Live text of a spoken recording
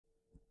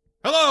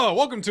Hello,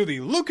 welcome to the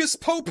Lucas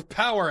Pope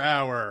Power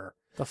Hour.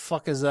 The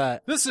fuck is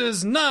that? This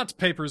is not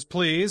Papers,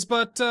 Please,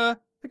 but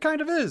it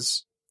kind of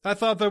is. I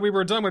thought that we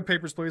were done with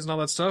Papers, Please and all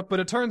that stuff, but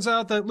it turns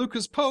out that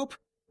Lucas Pope,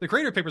 the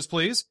creator of Papers,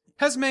 Please,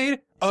 has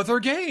made other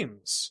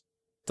games.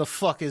 The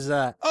fuck is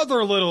that?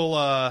 Other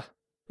little,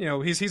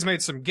 he's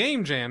made some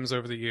game jams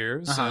over the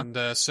years,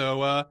 and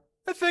so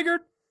I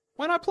figured,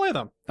 why not play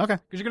them? Okay.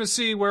 Because you're going to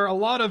see where a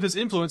lot of his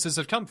influences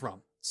have come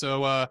from.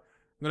 So,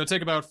 I'm going to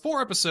take about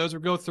 4 episodes.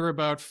 We'll go through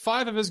about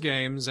 5 of his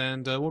games,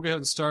 and we'll go ahead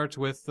and start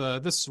with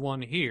this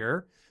one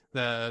here.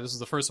 This is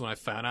the first one I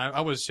found.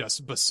 I was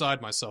just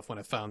beside myself when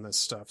I found this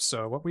stuff.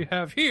 So what we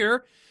have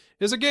here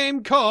is a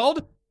game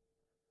called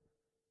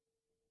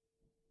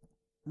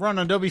Run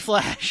Adobe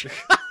Flash.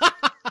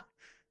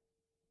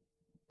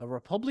 The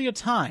Republia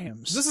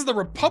Times. This is the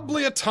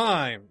Republia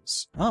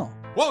Times. Oh.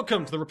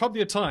 Welcome to the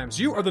Republia Times.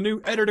 You are the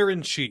new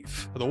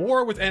editor-in-chief. The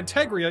war with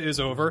Antegria is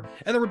over,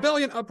 and the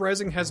rebellion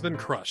uprising has been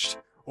crushed.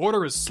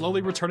 Order is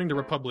slowly returning to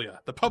Republia.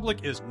 The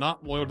public is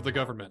not loyal to the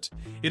government.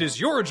 It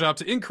is your job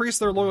to increase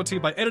their loyalty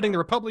by editing the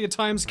Republia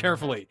Times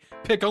carefully.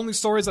 Pick only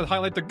stories that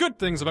highlight the good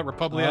things about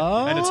Republia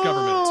and its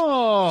government.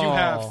 You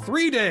have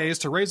 3 days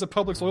to raise the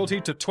public's loyalty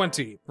to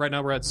 20. Right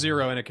now we're at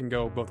 0, and it can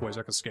go both ways.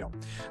 I can scale.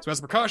 So as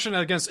a precaution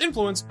against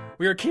influence,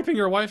 we are keeping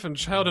your wife and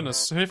child in a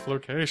safe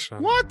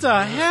location. What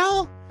the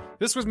hell?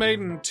 This was made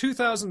in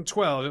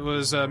 2012. It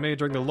was made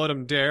during the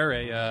Ludum Dare,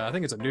 I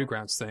think it's a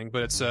Newgrounds thing,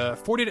 but it's a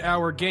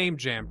 48-hour game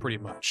jam, pretty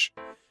much.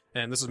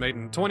 And this was made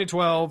in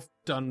 2012,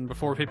 done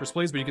before Papers,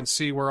 Please, but you can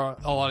see where a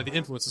lot of the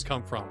influences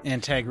come from.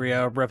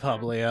 Antegria,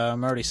 Republia,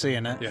 I'm already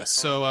seeing it. Yes,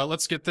 so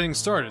let's get things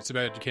started. It's too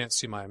bad you can't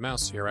see my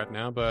mouse here right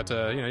now, but,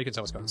 you can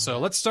tell what's going on. So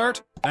let's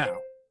start now.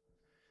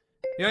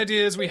 The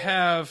idea is we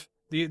have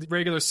the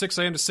regular 6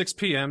 a.m. to 6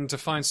 p.m. to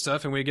find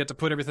stuff, and we get to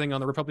put everything on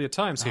the Republia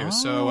Times here.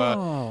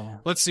 So,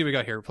 let's see what we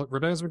got here.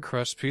 Rebellion's been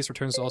crushed. Peace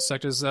returns to all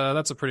sectors.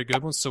 That's a pretty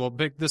good one. So we'll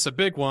make this a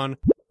big one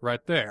right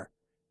there.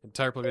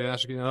 Entire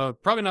Republia,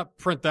 probably not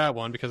print that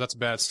one because that's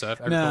bad stuff.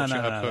 Agriculture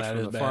output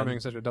from the farming,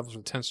 etc. doubles for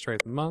the 10th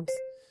straight month.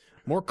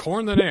 More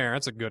corn than air.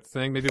 That's a good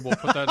thing. Maybe we'll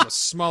put that in a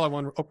smaller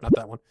one. Oh, not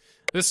that one.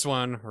 This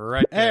one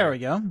right there. There we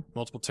go.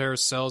 Multiple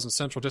terrorist cells in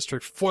Central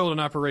District foiled in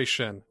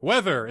operation.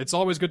 Weather. It's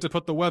always good to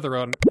put the weather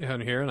on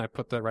here, and I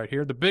put that right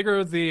here. The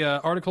bigger the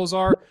articles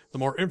are, the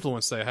more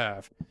influence they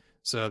have.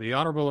 So the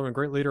Honorable and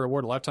Great Leader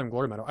Award, Lifetime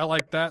Glory Medal. I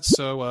like that,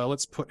 so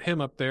let's put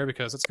him up there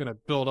because it's going to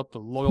build up the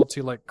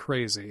loyalty like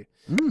crazy.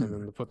 And then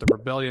we'll put the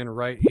Rebellion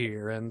right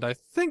here, and I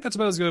think that's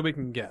about as good as we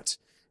can get.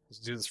 Let's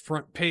do this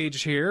front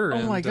page here.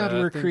 Oh my god,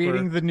 we're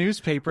creating the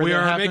newspaper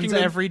that happens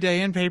every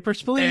day in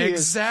Papers, Please.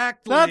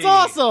 Exactly. That's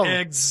awesome.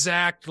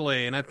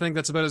 Exactly. And I think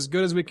that's about as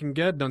good as we can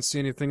get. Don't see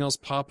anything else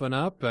popping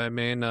up. I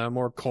mean,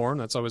 more corn.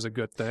 That's always a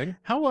good thing.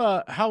 How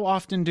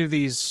often do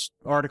these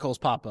articles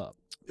pop up?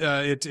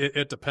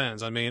 It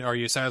depends. I mean, are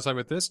you satisfied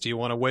with this? Do you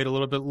want to wait a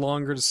little bit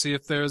longer to see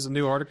if there's a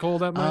new article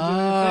that might do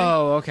anything?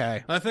 Oh,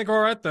 okay. I think all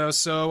right, though.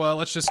 So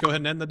let's just go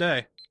ahead and end the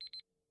day.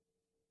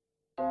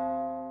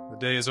 The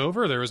day is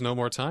over. There is no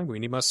more time.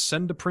 We must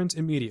send to print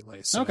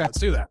immediately. So let's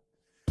do that.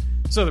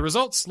 So the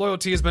results,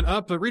 loyalty has been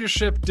up, but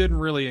readership didn't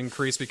really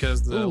increase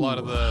because a lot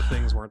of the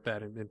things weren't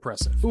that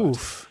impressive.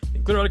 Oof.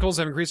 Included articles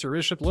have increased your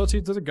readership loyalty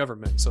to the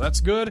government. So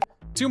that's good.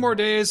 2 more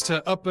days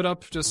to up it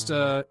up just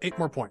 8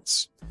 more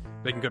points.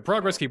 Making good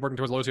progress. Keep working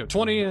towards loyalty of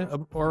 20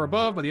 or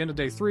above. By the end of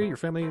day 3, your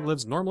family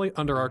lives normally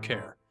under our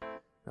care.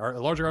 Our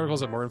larger articles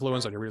have more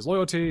influence on your reader's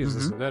loyalty. All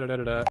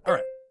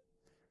right.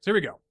 So here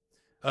we go.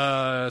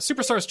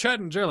 Superstars chat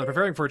in jail and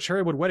preparing for a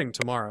cherrywood wedding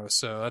tomorrow.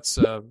 So that's,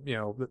 that'll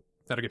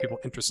get people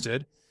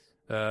interested.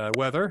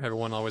 Weather.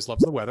 Everyone always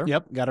loves the weather.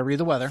 Yep, gotta read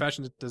the weather.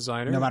 Fashion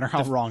designer. No matter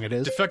how wrong it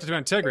is. Defected to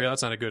Antegria.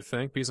 That's not a good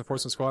thing. Peace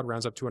Enforcement Squad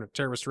rounds up 200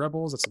 terrorist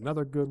rebels. That's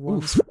another good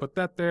one. So put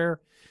that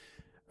there.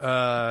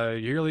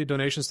 Yearly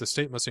donations to the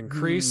state must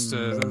increase.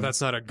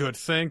 That's not a good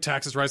thing.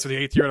 Taxes rise for the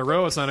 8th year in a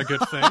row. It's not a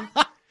good thing.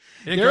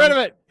 Get rid of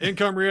it.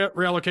 Income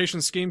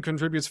reallocation scheme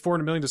contributes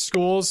 $400 million to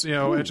schools.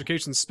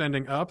 Education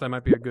spending up. That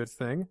might be a good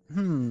thing.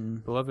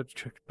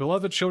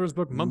 Beloved children's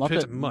book,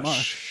 Muppet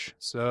Mush.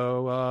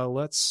 So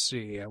let's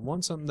see. I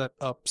want something that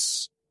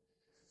ups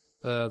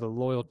the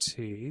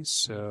loyalty.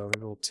 So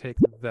maybe we'll take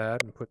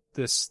that and put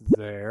this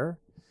there,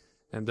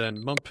 and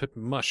then Muppet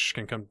Mush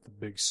can come to the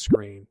big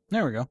screen.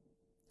 There we go.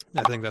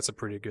 I think that's a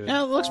pretty good.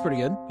 Yeah, it looks pretty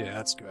good. Yeah,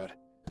 that's good.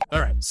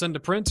 All right, send to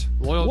print.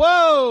 Whoa!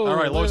 All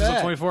right, loyalty's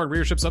up 24 and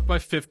readership's up by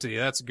 50.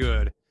 That's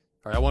good.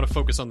 All right, I want to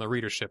focus on the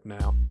readership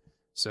now.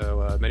 So,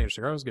 many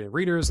interesting articles getting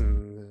readers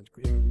and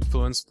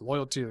influence the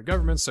loyalty of the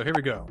government. So here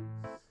we go.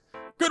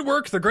 Good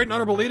work. The great and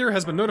honorable leader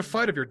has been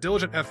notified of your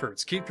diligent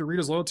efforts. Keep your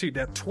readers' loyalty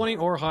at 20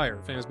 or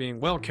higher. Fame is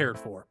being well cared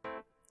for.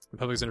 The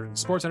public's interested in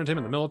sports,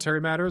 entertainment, and military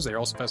matters. They are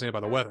also fascinated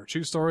by the weather.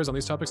 Choose stories on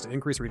these topics to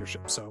increase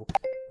readership. So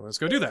let's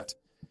go do that.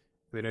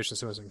 The nation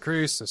has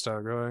increased. They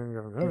start growing.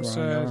 Government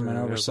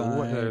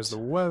oversight. There's the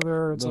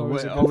weather. It's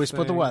always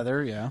put the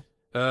weather. Yeah.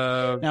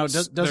 Now,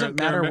 does it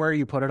matter where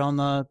you put it on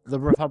the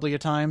Republia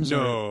Times?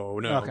 No.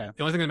 Okay.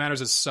 The only thing that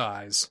matters is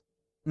size.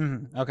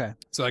 Okay.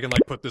 So I can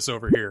put this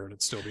over here and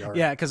it'd still be alright.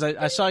 Yeah, because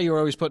I saw you were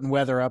always putting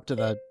weather up to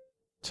the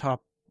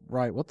Top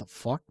right. What the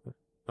fuck?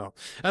 Oh,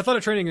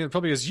 athletic training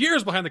probably is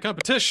years behind the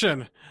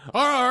competition.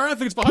 Our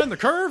athletes behind the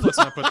curve. Let's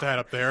not put that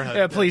up there.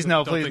 Yeah, please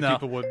no, please no.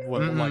 People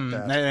wouldn't like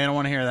that. They don't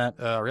want to hear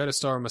that. Reality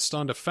star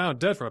Mastanda found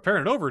dead from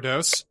apparent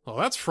overdose. Well,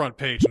 that's front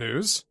page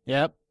news.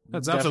 Yep.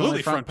 That's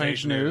absolutely front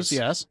page news.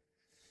 Yes.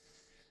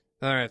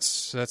 All right,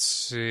 let's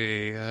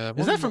see.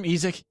 Is that from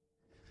Ezek?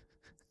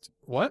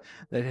 What?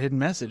 That hidden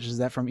message, is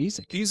that from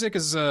Ezek? Ezek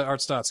is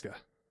Artstatska.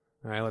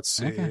 All right, let's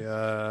see.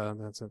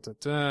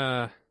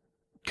 Okay.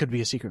 Could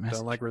be a secret message.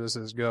 Don't like where this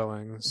is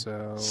going,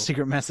 so...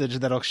 Secret message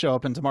that'll show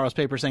up in tomorr's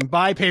paper saying,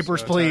 buy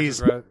papers, please.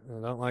 Right.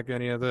 I don't like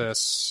any of this,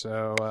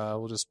 so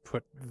we'll just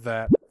put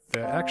that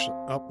there. Actually,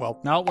 oh, well.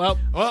 No, well,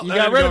 you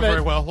got rid of it.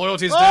 Very well.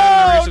 Loyalty's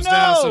down, reach is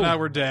down, so now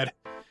we're dead.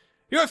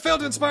 You have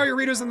failed to inspire your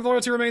readers and the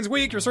loyalty remains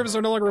weak. Your services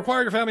are no longer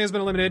required, your family has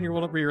been eliminated, and you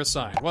will not be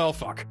reassigned. Well,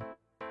 fuck.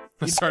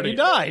 Let's start again. You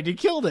died. You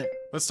killed it.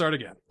 Let's start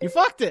again. You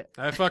fucked it.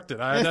 I fucked it.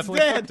 I It's definitely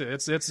dead. fucked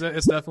it.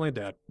 It's definitely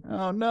dead.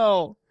 Oh,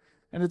 no.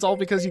 And it's all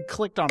because you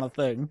clicked on a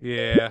thing.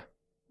 Yeah.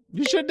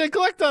 You shouldn't have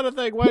clicked on a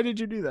thing. Why did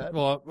you do that?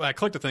 Well, I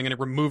clicked a thing and it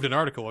removed an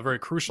article, a very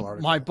crucial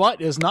article. My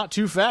butt is not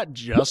too fat,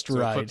 just So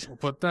right. We'll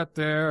put that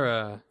there.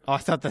 Oh, I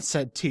thought that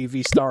said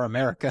TV Star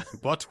America.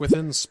 Butt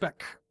within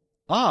spec.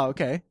 Oh,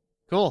 okay.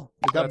 Cool.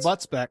 We got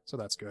butt spec. So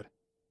that's good.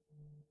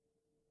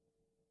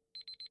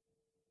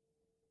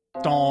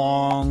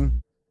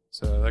 Dong.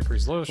 So that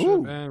increased listenership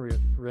Ooh.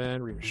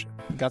 and readership.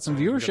 Got some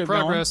Good viewership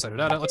progress.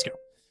 Let's go.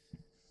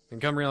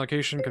 Income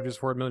reallocation could just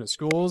 4 million at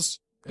schools.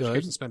 Good.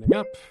 Education spending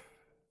up.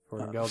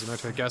 4 gallons of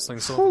military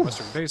gasoline sold from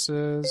Western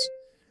bases.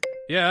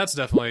 Yeah, that's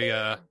definitely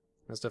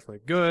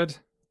good.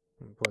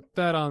 Put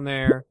that on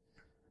there.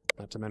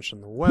 Not to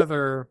mention the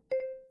weather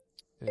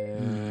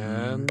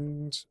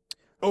and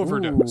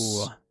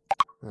overdose. Ooh.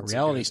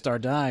 Reality star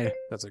died.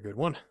 That's a good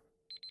one.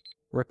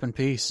 Rip in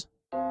peace.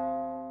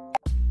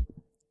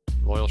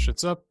 Loyal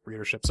shit's up.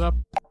 Readership's up.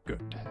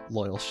 Good.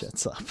 Loyal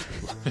shits up.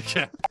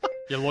 Yeah.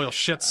 Your loyal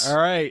shits. All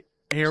right.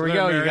 Here So we then,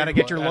 go. You Mary, got to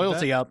get your we'll add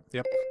loyalty that. up.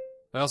 Yep.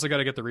 I also got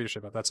to get the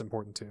readership up. That's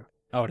important too.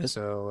 Oh, it is?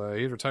 So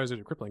he retires due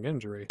to crippling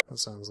injury. That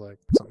sounds like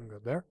something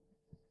good there.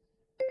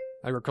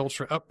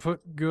 Agriculture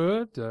output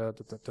good.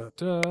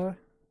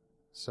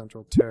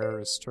 Central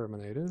terrorist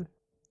terminated.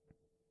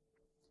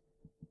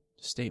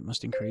 State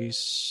must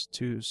increase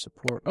to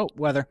support... Oh,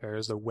 weather.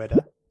 There's the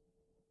weather.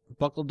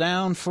 Buckle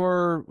down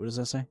for... What does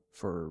that say?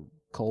 For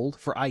cold?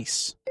 For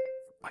ice.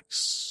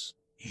 Ice.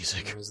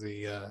 Ezek. There's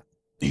the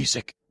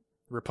Ezek.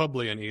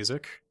 Republian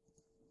Ezek.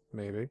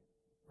 Maybe.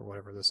 Or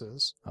whatever this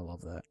is. I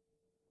love that.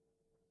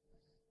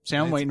 See,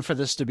 I'm waiting for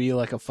this to be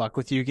like a fuck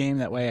with you game.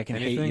 That way I can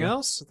hate you. Anything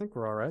else? I think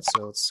we're all right.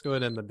 So let's go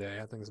ahead and end the day.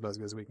 I think it's about as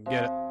good as we can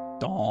get it.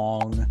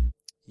 Dong.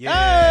 Yeah,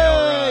 hey,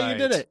 all right. You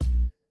did it.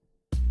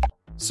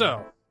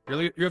 So,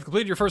 you have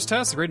completed your first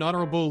test. The great and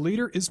honorable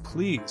leader is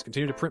pleased.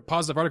 Continue to print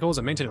positive articles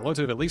and maintain a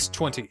loyalty of at least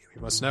 20.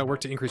 You must now work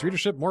to increase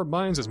readership. More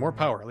minds is more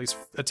power.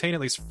 Attain at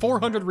least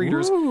 400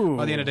 readers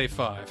by the end of day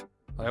 5.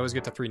 I always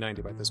get to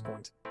 390 by this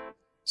point.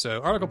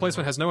 So, article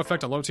placement has no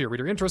effect on loyalty or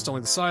reader interest.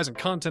 Only the size and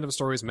content of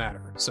stories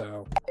matter.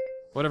 So,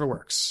 whatever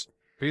works.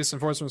 Peace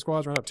enforcement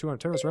squads round up 200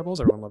 terrorist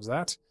rebels. Everyone loves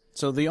that.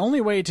 So the only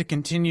way to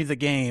continue the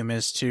game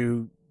is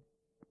to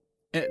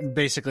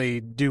basically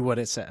do what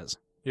it says.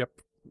 Yep.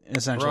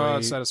 Essentially.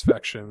 Broad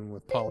satisfaction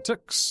with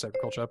politics.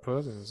 Agriculture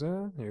output.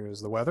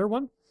 Here's the weather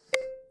one.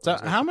 So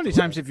how many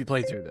times have you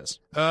played through this?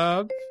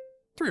 3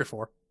 or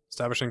 4.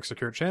 Establishing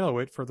secure channel.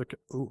 Wait for the...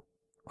 Ooh.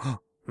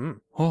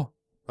 Oh.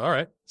 All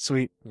right.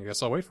 Sweet. I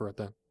guess I'll wait for it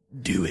then.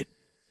 Do it.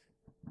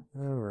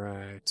 All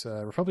right.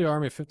 Republia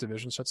Army 5th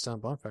Division shuts down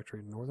bomb factory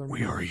in northern...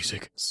 We are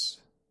Ezek.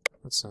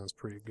 That sounds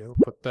pretty good. We'll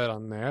put that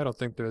on there. I don't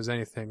think there's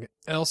anything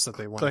else that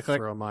they want to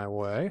throw my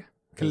way.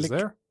 Is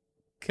there?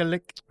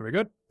 Click. Are we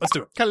good? Let's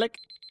do it. Click.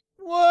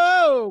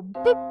 Whoa!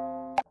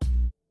 Boop.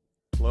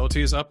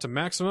 Loyalty is up to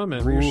maximum,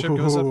 and readership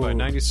goes up by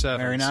 97.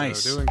 Very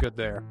nice. So doing good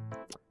there.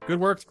 Good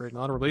work. The great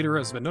and honorable leader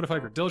has been notified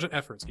of your diligent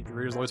efforts. Keep your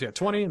readers' loyalty at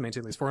 20 and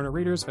maintain at least 400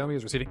 readers. Family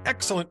is receiving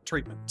excellent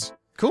treatment.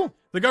 Cool.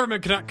 The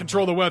government cannot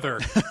control the weather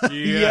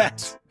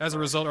Yet. As a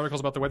result, articles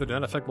about the weather do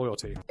not affect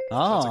loyalty.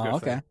 Oh, That's a good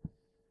okay. thing.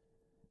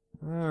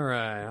 All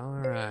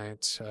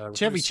right.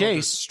 Chevy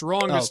Chase.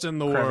 Strongest in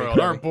the world.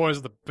 Our boys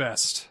are the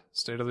best.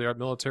 State-of-the-art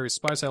military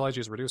spy satellite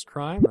has reduced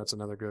crime. That's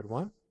another good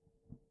one.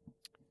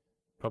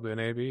 Probably a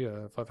Navy,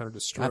 500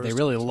 destroyers. God, they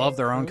really love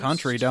their own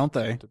country, don't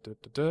they?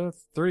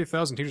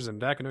 30,000 teachers in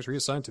DAC and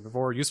reassigned to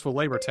before useful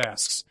labor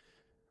tasks.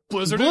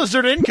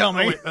 Blizzard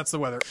incoming! Oh, wait, that's the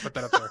weather. Put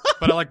that up there.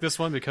 But I like this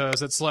one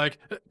because it's like,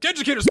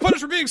 educators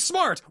punished for being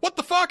smart! What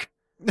the fuck?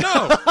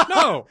 No!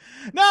 No!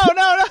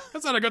 No!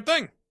 That's not a good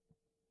thing!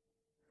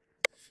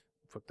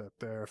 Put that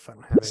there if I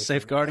don't have anything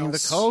Safeguarding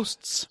else. the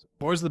coasts.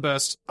 Boys are the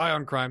best. Eye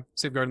on crime.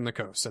 Safeguarding the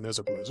coast. And there's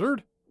a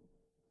blizzard.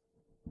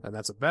 And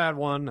that's a bad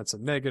one. That's a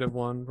negative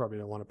one. Probably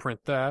don't want to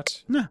print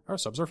that. No. Our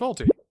subs are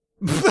faulty.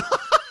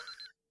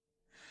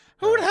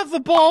 Who would have the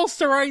balls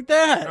to write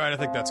that? All right, I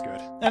think that's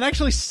good. And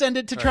actually send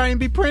it to try and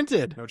be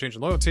printed. No change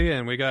in loyalty,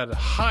 and we got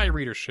high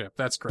readership.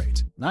 That's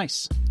great.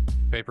 Nice.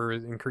 Paper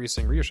is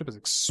increasing readership has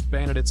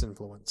expanded its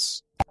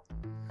influence.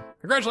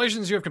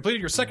 Congratulations, you have completed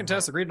your second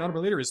test. The Great and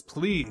Honorable Leader is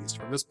pleased.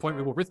 From this point,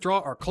 we will withdraw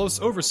our close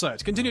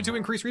oversight, continue to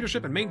increase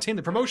readership, and maintain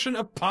the promotion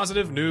of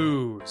positive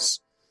news.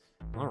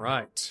 All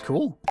right.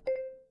 Cool.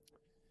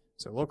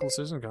 So local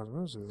citizen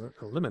consequences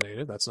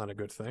eliminated. That's not a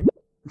good thing.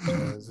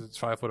 It's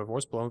 5 foot of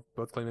horse, both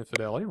claim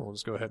infidelity. We'll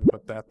just go ahead and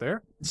put that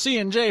there.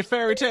 C&J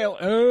fairy tale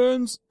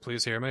ends.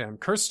 Please hear me. I'm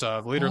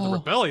Kirstov, leader of the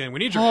rebellion. We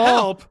need your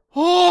help.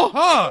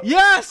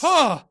 Yes.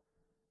 All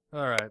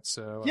right.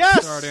 So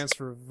star dance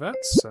for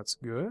vets. That's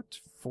good.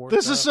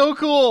 This is so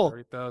cool.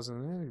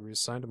 30,000.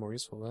 Reassigned to more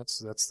useful. That's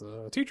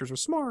the teachers are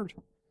smart.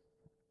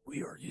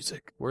 We are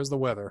music. Where's the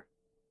weather?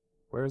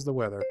 Where's the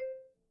weather?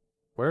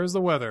 Where's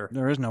the weather?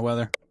 There is no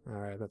weather. All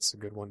right, that's a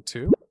good one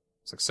too.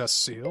 Success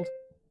sealed.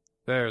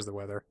 There's the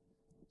weather.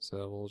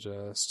 So we'll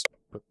just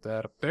put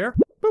that up there.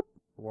 Boop.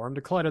 Warm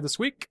declined this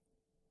week.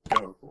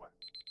 Go.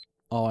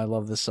 Oh, I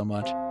love this so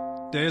much.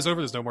 Day is over.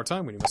 There's no more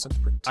time. We need to send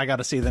to print. I got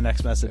to see the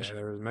next message. Yeah,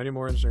 there's many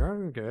more interesting.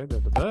 Okay.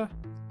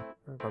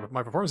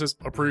 My performance is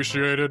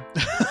appreciated.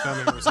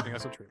 Family receiving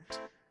us a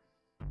treatment.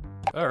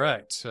 All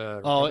right.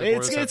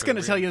 It's going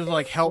to tell you to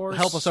like help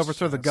us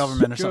overthrow the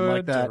government or something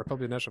like that. The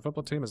Republic national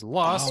football team is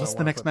lost. What's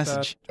the next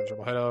message?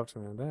 Head out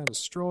and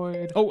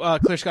destroyed. Oh,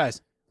 clear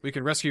skies. We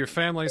can rescue your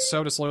family.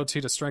 Sow disloyalty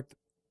to strength.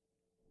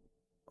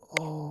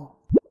 Oh.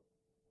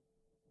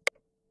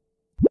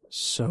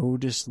 Sow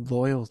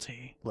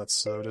disloyalty. Let's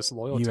sow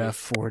disloyalty. You have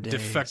 4 days.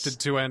 Defected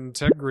to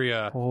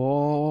Antegria.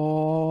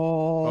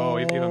 Oh,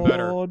 even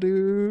better. Oh,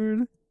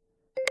 dude.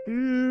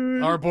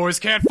 Our boys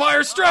can't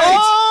fire straight!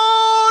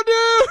 Oh,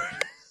 dude!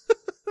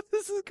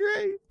 This is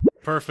great.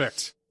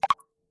 Perfect.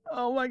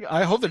 Oh, my God.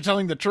 I hope they're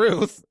telling the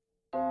truth.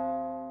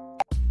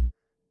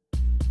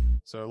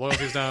 So,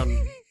 loyalty's down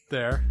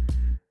there.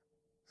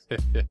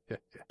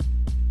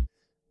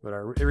 But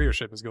our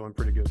readership is going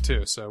pretty good,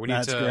 too. So we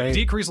need to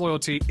decrease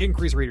loyalty,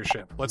 increase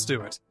readership. Let's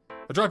do it.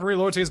 The drop in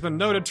loyalty has been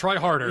noted. Try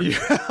harder. Yeah.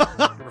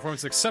 Your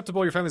performance is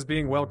acceptable. Your family is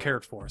being well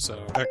cared for.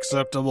 So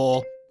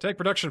acceptable. Take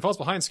production falls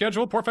behind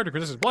schedule. Poor factory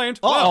conditions blamed.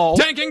 Uh-oh. Wow.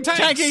 Tanking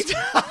tanks. Tanking.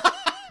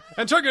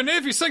 Antarctica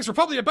Navy sinks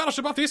Republia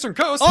battleship off the eastern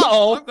coast.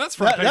 Uh-oh. That's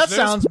that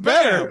sounds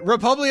better.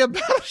 Republia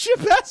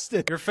battleship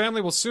bested. Your family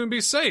will soon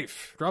be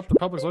safe. Drop the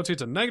public's loyalty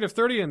to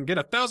 -30 and get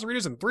 1,000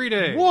 readers in 3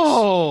 days.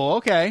 Whoa,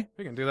 okay.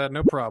 We can do that,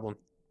 no problem.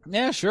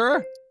 Yeah,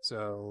 sure.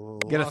 So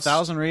get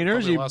 1,000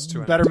 readers. You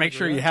better make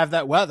sure you have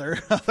that weather.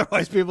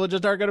 Otherwise, people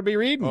just aren't going to be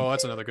reading. Oh,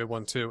 that's another good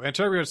one, too.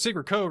 Antarctica's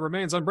secret code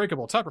remains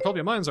unbreakable. Top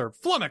Republia minds are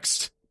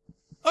flummoxed.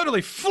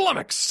 Utterly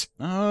flummoxed.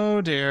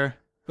 Oh, dear.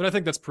 But I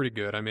think that's pretty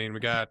good. I mean, we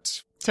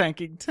got...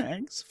 tanking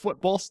tanks,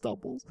 football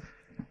stumbles.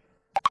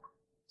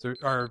 So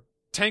our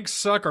tanks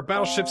suck, our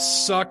battleships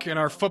suck, and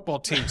our football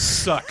team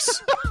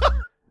sucks.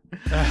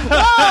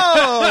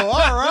 Whoa!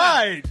 All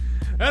right.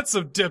 That's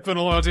some dip in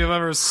loyalty I've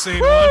ever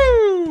seen.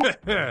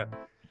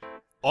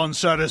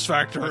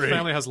 Unsatisfactory. My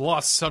family has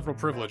lost several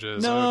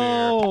privileges.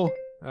 No. Oh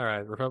dear. All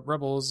right.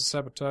 Rebels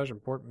sabotage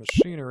important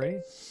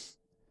machinery.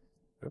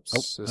 Oops.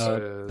 This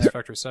is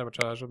factory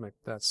sabotage. I'll make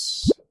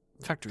that's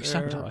factory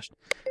sabotage.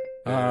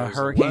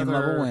 Hurricane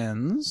level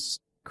winds.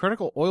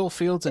 Critical oil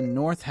fields in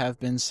north have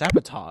been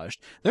sabotaged.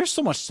 There's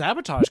so much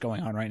sabotage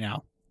going on right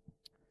now.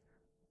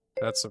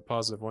 That's a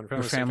positive one.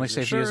 Your family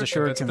safety is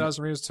assured.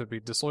 1,000 reasons to be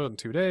disloyal in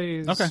 2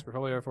 days. Okay.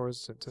 Republic Air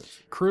Force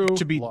crew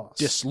to be lost.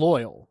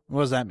 Disloyal.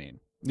 What does that mean?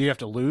 Do you have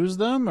to lose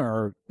them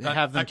or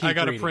have them keep I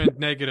got to reading? print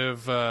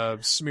negative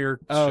smear.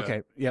 Oh,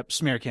 okay. Yep.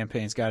 Smear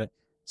campaigns. Got it.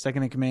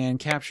 Second in command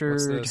captured.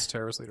 What's this?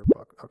 Terrorist leader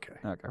book. Okay.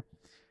 Okay.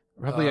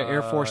 Republia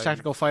Air Force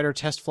tactical fighter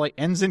test flight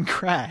ends in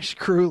crash.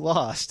 Crew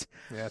lost.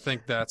 Yeah, I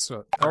think that's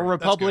what. Our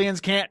Republicans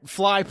can't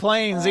fly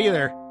planes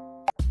either.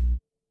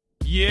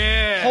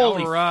 Yeah.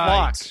 Holy all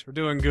right. fuck. We're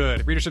doing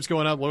good. Readership's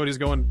going up. Loyalty's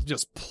going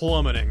just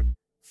plummeting.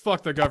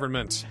 Fuck the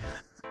government.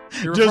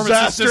 Your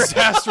performance is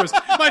disastrous.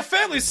 My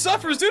family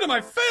suffers due to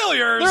my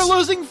failures. They're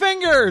losing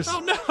fingers.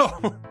 Oh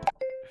no.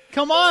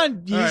 Come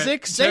on,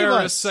 music, save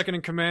us. Second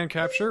in command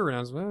capture.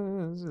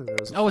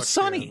 Oh, it's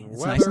sunny.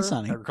 It's nice and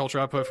sunny. Agriculture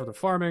output for the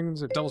farming.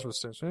 It doubles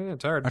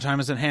resistance. Tired. Our time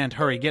is at hand.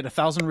 Hurry, get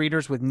 1,000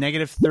 readers with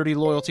 -30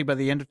 loyalty by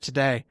the end of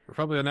today.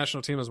 Republic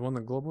national team has won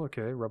the global.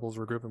 Okay, rebels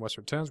regroup in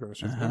Western towns.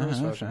 Defected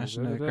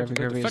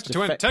to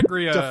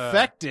Antegria.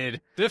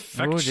 Defected.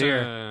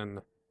 Defection.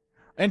 Oh,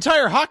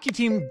 entire hockey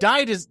team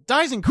dies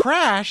in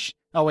crash.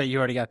 Oh wait, you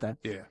already got that.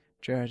 Yeah.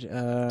 George,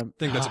 I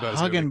think that's about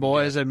Huggin'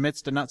 Boys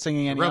admits to not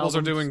singing any Rebels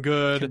albums. are doing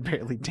good. Can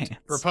barely dance.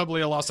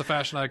 Republia lost a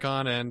fashion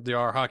icon, and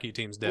our hockey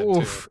team's dead,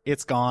 Oof, too.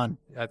 it's gone.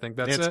 I think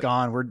that's it. It's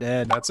gone. We're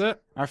dead. That's it.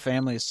 Our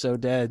family is so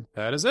dead.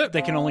 That is it.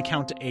 They can only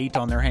count to 8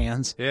 on their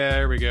hands. Yeah,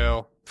 there we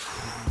go.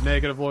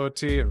 Negative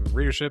loyalty and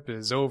readership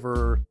is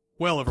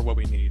well over what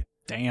we need.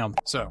 Damn.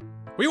 So,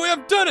 we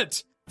have done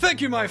it! Thank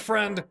you, my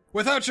friend.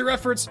 Without your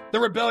efforts, the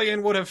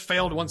rebellion would have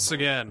failed once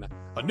again.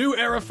 A new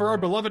era for our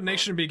beloved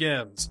nation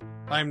begins.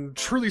 I'm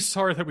truly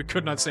sorry that we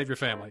could not save your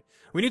family.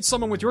 We need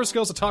someone with your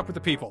skills to talk with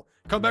the people.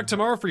 Come back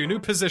tomorrow for your new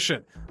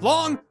position.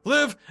 Long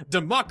live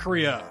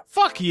Democria.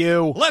 Fuck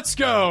you. Let's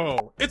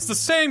go. It's the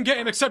same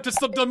game except it's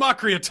the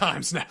Democria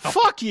times now.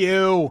 Fuck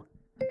you.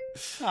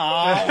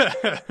 Oh,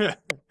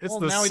 It's well,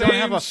 the now we same don't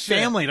have a shit.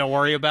 family to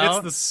worry about.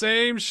 It's the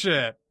same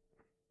shit.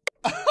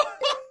 Damn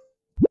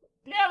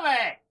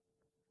it!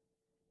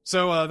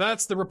 So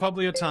that's the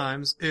Republia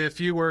Times. If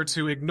you were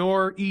to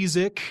ignore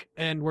Ezek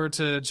and were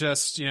to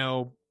just,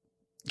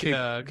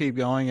 Keep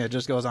going. It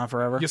just goes on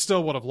forever. you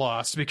still would have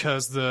lost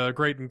because the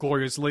great and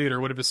glorious leader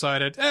would have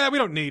decided, we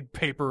don't need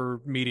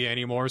paper media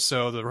anymore,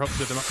 so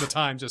the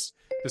time just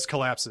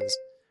collapses.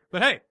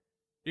 But hey,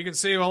 you can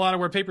see a lot of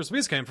where Papers,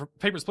 Please came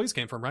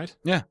from, right?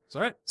 Yeah. It's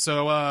all right.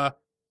 So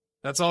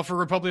that's all for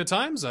Republia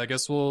Times. I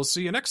guess we'll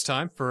see you next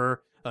time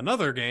for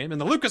another game in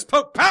the Lucas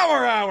Pope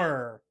Power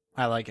Hour!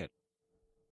 I like it.